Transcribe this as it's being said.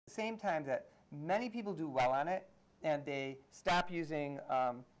same time that many people do well on it, and they stop using,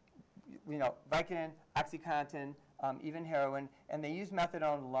 Vicodin, OxyContin, even heroin, and they use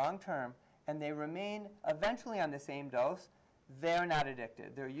methadone long term, and they remain eventually on the same dose, they're not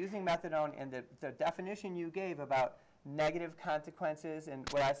addicted. They're using methadone, and the definition you gave about negative consequences and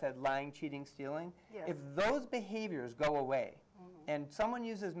what I said, lying, cheating, stealing, yes. if those behaviors go away, and someone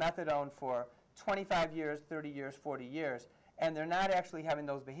uses methadone for 25 years, 30 years, 40 years, and they're not actually having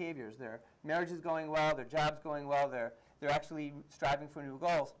those behaviors, their marriage is going well, their job's going well, they're actually striving for new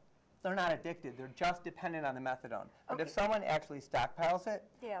goals, they're not addicted. They're just dependent on the methadone. But Okay. if someone actually stockpiles it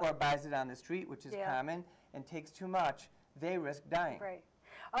or buys it on the street, which is common, and takes too much, they risk dying. Right.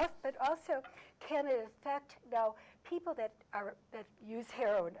 But also, can it affect now people that use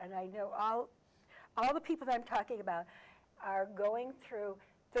heroin? And I know all the people that I'm talking about are going through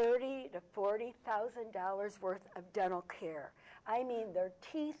 $30,000 to $40,000 worth of dental care. I mean, their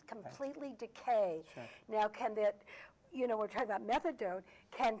teeth completely decay. Sure. Now, can that? We're talking about methadone.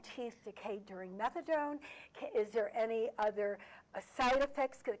 Can teeth decay during methadone? Is there any other side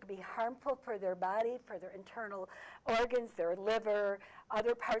effects that could be harmful for their body, for their internal organs, their liver,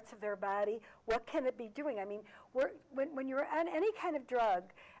 other parts of their body? What can it be doing? I mean, when you're on any kind of drug,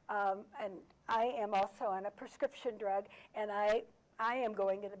 and I am also on a prescription drug, and I am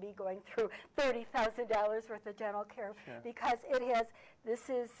going to be going through $30,000 worth of dental care because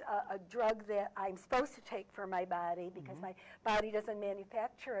this is a drug that I'm supposed to take for my body because my body doesn't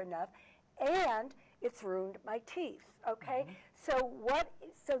manufacture enough, and it's ruined my teeth, okay? So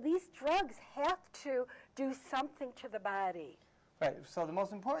these drugs have to do something to the body. Right, so the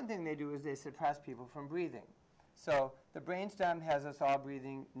most important thing they do is they suppress people from breathing. So the brainstem has us all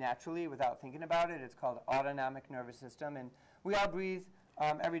breathing naturally without thinking about it. It's called autonomic nervous system, and we all breathe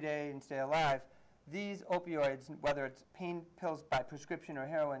every day and stay alive. These opioids, whether it's pain pills by prescription or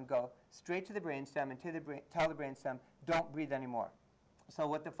heroin, go straight to the brainstem and tell the brainstem, don't breathe anymore. So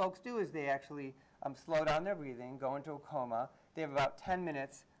what the folks do is they actually slow down their breathing, go into a coma. They have about 10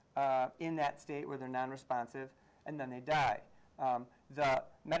 minutes in that state where they're non-responsive, and then they die. The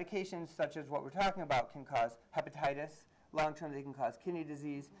medications such as what we're talking about can cause hepatitis. Long-term, they can cause kidney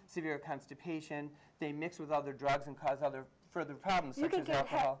disease, severe constipation. They mix with other drugs and cause other further problems, such as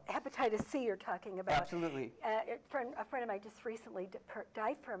alcohol. You can get hepatitis C you're talking about. Absolutely. A friend of mine just recently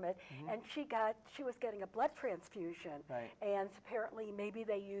died from it, and she was getting a blood transfusion. Right. And apparently maybe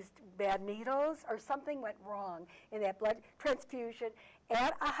they used bad needles or something went wrong in that blood transfusion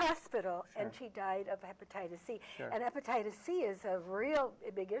at a hospital, and she died of hepatitis C. And hepatitis C is a real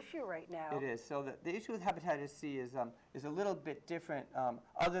big issue right now. It is. So the issue with hepatitis C is a little bit different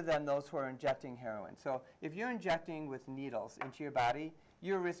other than those who are injecting heroin. So if you're injecting with needles into your body,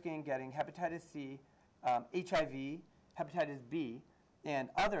 you're risking getting hepatitis C, HIV, hepatitis B, and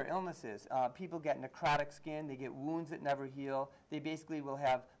other illnesses. People get necrotic skin. They get wounds that never heal. They basically will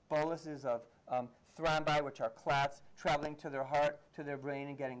have boluses of thrombi, which are clots, traveling to their heart, to their brain,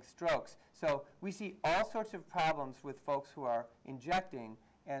 and getting strokes. So we see all sorts of problems with folks who are injecting,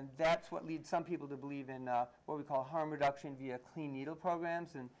 and that's what leads some people to believe in what we call harm reduction via clean needle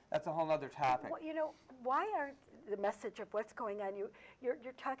programs, and that's a whole other topic. Well, why aren't the message of what's going on, you're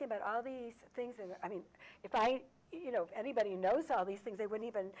talking about all these things, and I mean, if anybody knows all these things, they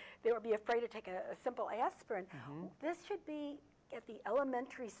would be afraid to take a simple aspirin. This should be at the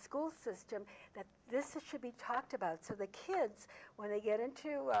elementary school system, that this should be talked about. So the kids, when they get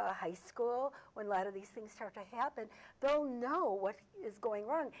into high school, when a lot of these things start to happen, they'll know what is going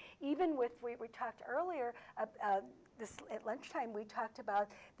wrong. Even with, we talked earlier, at lunchtime, we talked about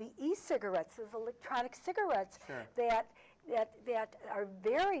the e-cigarettes, those electronic cigarettes that are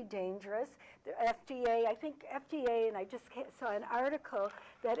very dangerous. The FDA, I think FDA, and I just saw an article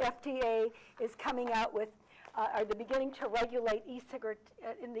that FDA is coming out with, are they beginning to regulate e-cigarette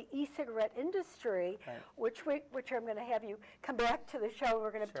in the e-cigarette industry, which I'm going to have you come back to the show. We're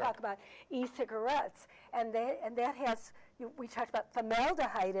going to talk about e-cigarettes, and that has, we talked about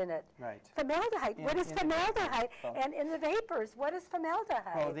formaldehyde in it. Right. Formaldehyde. What is formaldehyde? And in the vapors, what is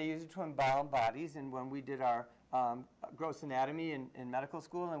formaldehyde? Well, they use it to embalm bodies, and when we did our gross anatomy in medical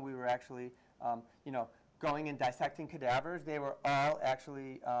school, and we were actually, going and dissecting cadavers, they were all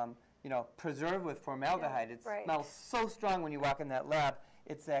actually preserved with formaldehyde. It smells so strong when you walk in that lab.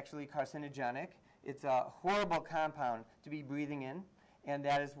 It's actually carcinogenic. It's a horrible compound to be breathing in, and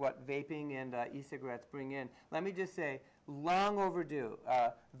that is what vaping and e-cigarettes bring in. Let me just say, long overdue.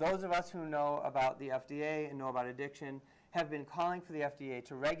 Those of us who know about the FDA and know about addiction have been calling for the FDA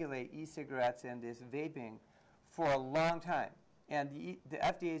to regulate e-cigarettes and this vaping for a long time. And the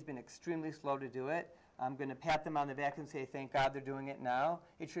FDA has been extremely slow to do it. I'm going to pat them on the back and say, thank God they're doing it now.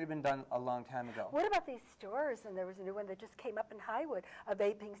 It should have been done a long time ago. What about these stores? And there was a new one that just came up in Highwood, a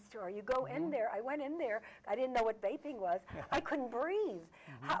vaping store. You go in there. I went in there. I didn't know what vaping was. I couldn't breathe.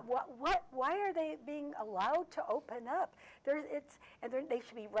 Why are they being allowed to open up? They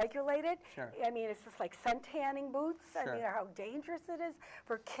should be regulated. Sure. I mean, it's just like sun tanning booths. Sure. I mean, how dangerous it is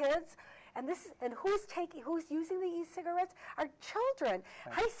for kids. And who's using the e-cigarettes? Are children,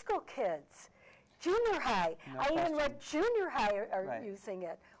 high school kids, junior high. No I even question. read junior high are Right. using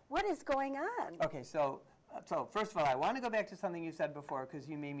it. What is going on? Okay, so first of all, I want to go back to something you said before because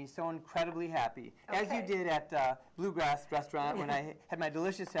you made me so incredibly happy, as you did at Bluegrass Restaurant when I had my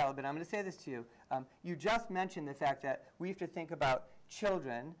delicious salad. But I'm going to say this to you. You just mentioned the fact that we have to think about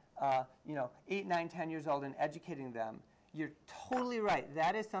children, 8, 9, 10 years old, and educating them. You're totally right.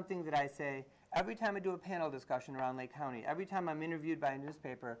 That is something that I say every time I do a panel discussion around Lake County, every time I'm interviewed by a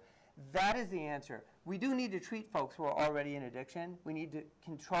newspaper. That is the answer. We do need to treat folks who are already in addiction. We need to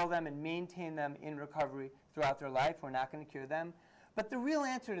control them and maintain them in recovery throughout their life. We're not going to cure them. But the real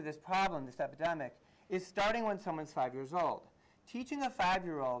answer to this problem, this epidemic, is starting when someone's 5 years old. Teaching a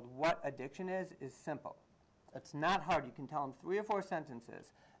 5-year-old what addiction is simple. It's not hard. You can tell them 3 or 4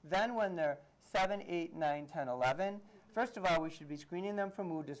 sentences. Then when they're 7, 8, 9, 10, 11, first of all, we should be screening them for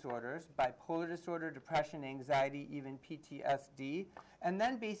mood disorders, bipolar disorder, depression, anxiety, even PTSD, and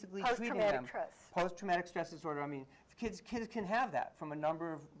then basically treating them. Post-traumatic stress disorder. I mean, kids can have that from a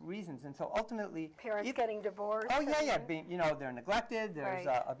number of reasons, and so ultimately, parents getting divorced. Oh yeah, they're neglected. There's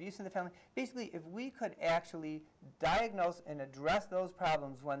abuse in the family. Basically, if we could actually diagnose and address those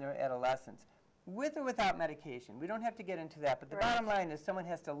problems when they're adolescents, with or without medication, we don't have to get into that. But the bottom line is, someone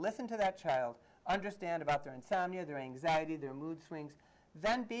has to listen to that child, understand about their insomnia, their anxiety, their mood swings.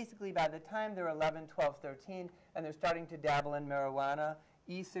 Then basically by the time they're 11, 12, 13, and they're starting to dabble in marijuana,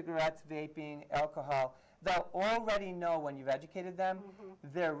 e-cigarettes, vaping, alcohol, they'll already know when you've educated them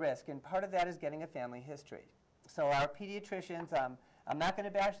their risk. And part of that is getting a family history. So our pediatricians, I'm not going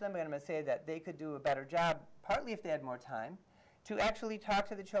to bash them, but I'm going to say that they could do a better job, partly if they had more time, to actually talk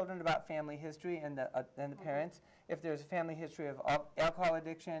to the children about family history and the parents. If there's a family history of alcohol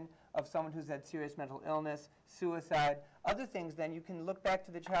addiction, of someone who's had serious mental illness, suicide, other things, then you can look back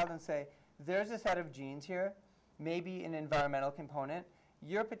to the child and say, there's a set of genes here, maybe an environmental component.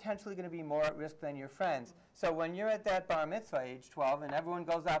 You're potentially going to be more at risk than your friends. So when you're at that bar mitzvah, age 12, and everyone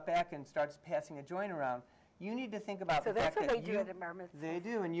goes out back and starts passing a joint around, you need to think about the fact that So that's what they do at a bar mitzvah. They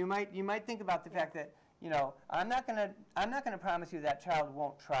do, and you might think about the fact that, I'm not going to promise you that child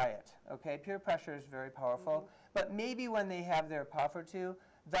won't try it. Okay, peer pressure is very powerful, but maybe when they have their puff or two,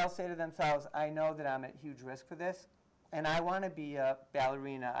 they'll say to themselves, I know that I'm at huge risk for this, and I want to be a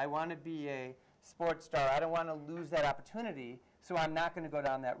ballerina. I want to be a sports star. I don't want to lose that opportunity, so I'm not going to go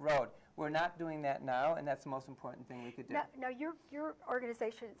down that road. We're not doing that now, and that's the most important thing we could do. Now your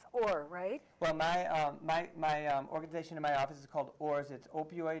organization is OR, right? Well, my organization in my office is called ORS. It's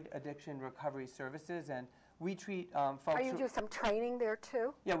Opioid Addiction Recovery Services, and we treat folks. Are you doing some training there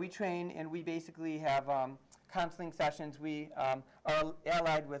too? Yeah, we train, and we basically have counseling sessions. We are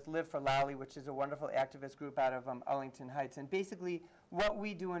allied with Live for Lolly, which is a wonderful activist group out of Arlington Heights. And basically, what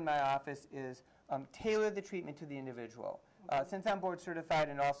we do in my office is tailor the treatment to the individual. Since I'm board certified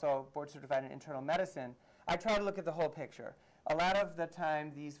and also board certified in internal medicine, I try to look at the whole picture. A lot of the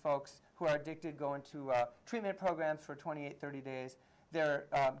time, these folks who are addicted go into treatment programs for 28, 30 days. They're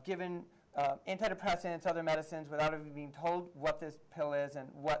given antidepressants, other medicines, without even being told what this pill is and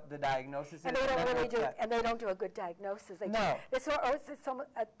what the diagnosis is. And they don't really do, and they don't do a good diagnosis. They no. It's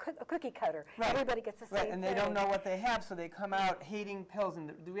a cookie cutter. Right. Everybody gets the same thing. And they don't know what they have, so they come out hating pills.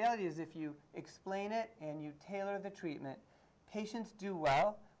 And the reality is, if you explain it and you tailor the treatment, patients do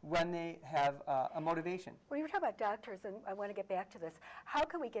well when they have a motivation. When you were talking about doctors, and I want to get back to this, how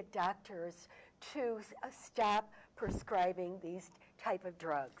can we get doctors to stop prescribing these type of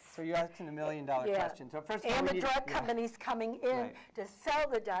drugs? So you're asking $1 million question. So first of all, and the drug companies coming in to sell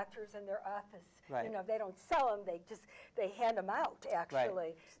the doctors in their office. Right. They don't sell them; they hand them out.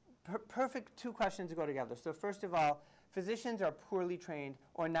 Actually, perfect. 2 questions to go together. So first of all, physicians are poorly trained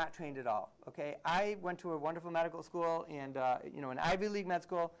or not trained at all. Okay, I went to a wonderful medical school and an Ivy League med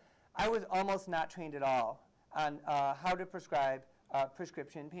school. I was almost not trained at all on how to prescribe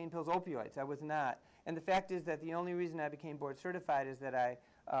prescription pain pills, opioids. I was not. And the fact is that the only reason I became board certified is that I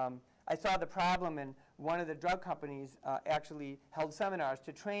saw the problem, and one of the drug companies actually held seminars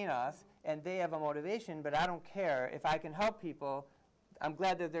to train us, and they have a motivation, but I don't care. If I can help people, I'm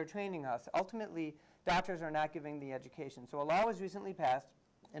glad that they're training us. Ultimately, doctors are not giving the education. So a law was recently passed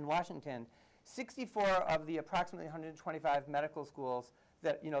in Washington. 64 of the approximately 125 medical schools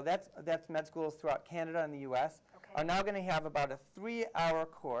that, that's med schools throughout Canada and the US, Okay. are now going to have about a 3-hour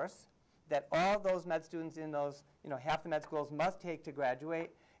course that all those med students in those, half the med schools must take to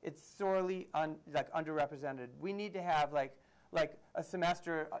graduate. It's sorely underrepresented. We need to have like a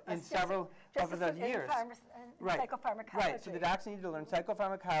semester in several of those years. Psychopharmacology. Right. So the docs need to learn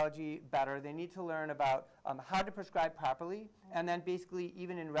psychopharmacology better. They need to learn about how to prescribe properly, and then basically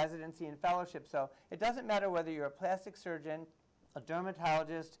even in residency and fellowship. So it doesn't matter whether you're a plastic surgeon, a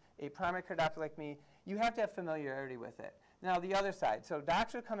dermatologist, a primary care doctor like me. You have to have familiarity with it. Now the other side. So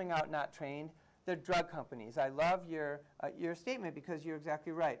docs are coming out not trained. They're drug companies. I love your statement because you're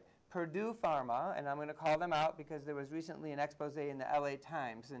exactly right. Purdue Pharma, and I'm going to call them out because there was recently an expose in the LA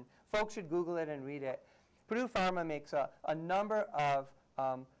Times, and folks should Google it and read it. Purdue Pharma makes a number of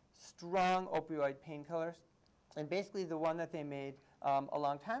strong opioid painkillers, and basically the one that they made a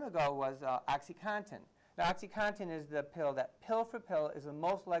long time ago was OxyContin. Now, OxyContin is the pill that, pill for pill, is the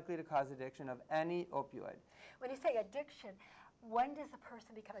most likely to cause addiction of any opioid. When you say addiction, when does a person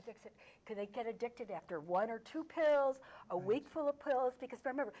become addicted? Can they get addicted after 1 or 2 pills, a week full of pills? Because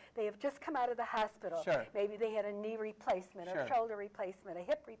remember, they have just come out of the hospital. Sure. Maybe they had a knee replacement, Sure. a shoulder replacement, a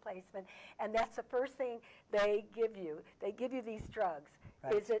hip replacement, and that's the first thing they give you. They give you these drugs.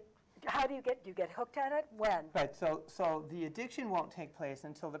 Right. Is it? How do you get hooked on it? When? Right. So the addiction won't take place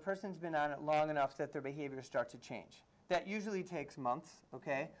until the person's been on it long enough that their behavior starts to change. That usually takes months.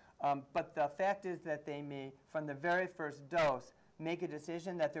 Okay. But the fact is that they may, from the very first dose, make a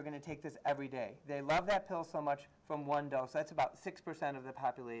decision that they're going to take this every day. They love that pill so much from one dose. That's about 6% of the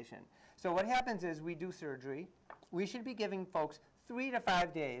population. So what happens is we do surgery. We should be giving folks 3 to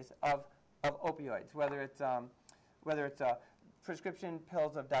 5 days of opioids, whether it's prescription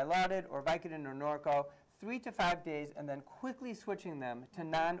pills of Dilaudid or Vicodin or Norco, 3 to 5 days, and then quickly switching them to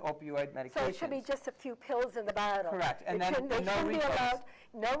non-opioid medications. So it should be just a few pills in the bottle. Correct. And it then shouldn't, no refills.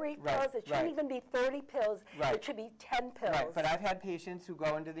 No refills. Right, It shouldn't even be 30 pills. Right. It should be 10 pills. Right, but I've had patients who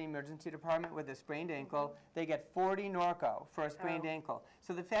go into the emergency department with a sprained ankle. They get 40 Norco for a sprained ankle.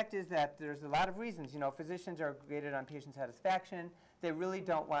 So the fact is that there's a lot of reasons. Physicians are graded on patient satisfaction. They really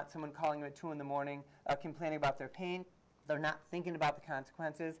don't want someone calling them at 2 in the morning complaining about their pain. They're not thinking about the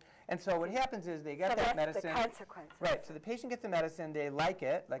consequences. And so what happens is they get that medicine. The consequences. Right, so the patient gets the medicine, they like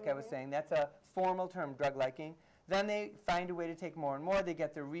it, like I was saying. That's a formal term, drug liking. Then they find a way to take more and more. They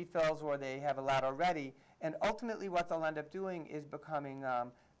get their refills or they have a lot already. And ultimately what they'll end up doing is becoming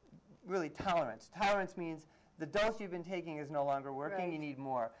really tolerance. Tolerance means the dose you've been taking is no longer working, Right. you need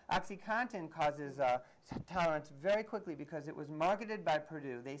more. OxyContin causes tolerance very quickly because it was marketed by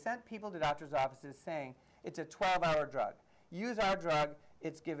Purdue. They sent people to doctors' offices saying, it's a 12-hour drug. Use our drug.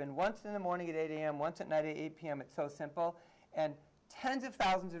 It's given once in the morning at 8 a.m., once at night at 8 p.m. It's so simple. And tens of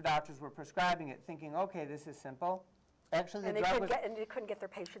thousands of doctors were prescribing it thinking, okay, this is simple. Actually, And the drug was... and they couldn't get their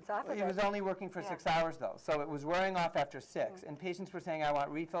patients off of it. It was only working for 6 hours, though. So it was wearing off after 6. And patients were saying, I want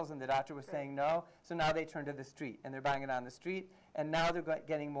refills, and the doctor was saying no. So now they turn to the street, and they're buying it on the street. And now they're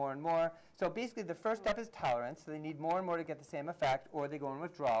getting more and more. So basically, the first step is tolerance. So they need more and more to get the same effect, or they go in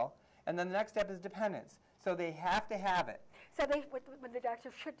withdrawal. And then the next step is dependence. So they have to have it. So when the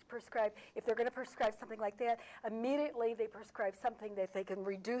doctor should prescribe, if they're going to prescribe something like that, immediately they prescribe something that they can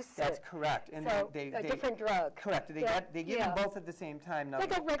reduce That's correct. And so they a different drug. Correct. They give them both at the same time. Now,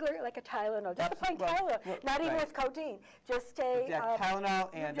 like a Tylenol, just a plain Tylenol, not even with codeine, just a Tylenol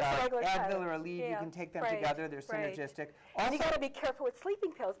and regular Advil Tylenol. or Aleve. You can take them together. They're synergistic. And Also, you got to be careful with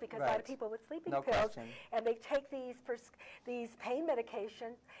sleeping pills because a lot of people with sleeping pills, question. and they take these pain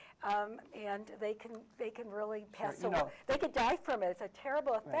medications, and they can really pass away. They could die from it. It's a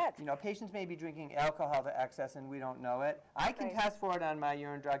terrible effect. Patients may be drinking alcohol to excess and we don't know it. I can test for it on my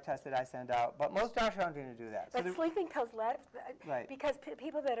urine drug test that I send out, but most doctors aren't going to do that. But sleeping pills, because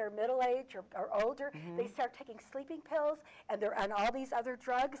people that are middle-aged or older, they start taking sleeping pills, and they're on all these other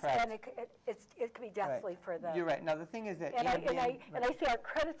drugs, and it can be deathly for them. You're right. Now, the thing is that... And I see our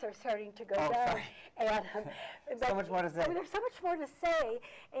credits are starting to go down. Sorry. And, so much more to say. There's so much more to say,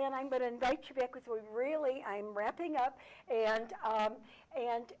 and I'm going to invite you back because I'm wrapping up, and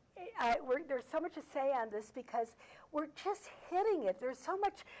there's so much to say on this because we're just hitting it. There's so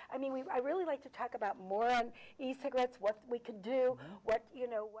much. I really like to talk about more on e-cigarettes, what we could do, what.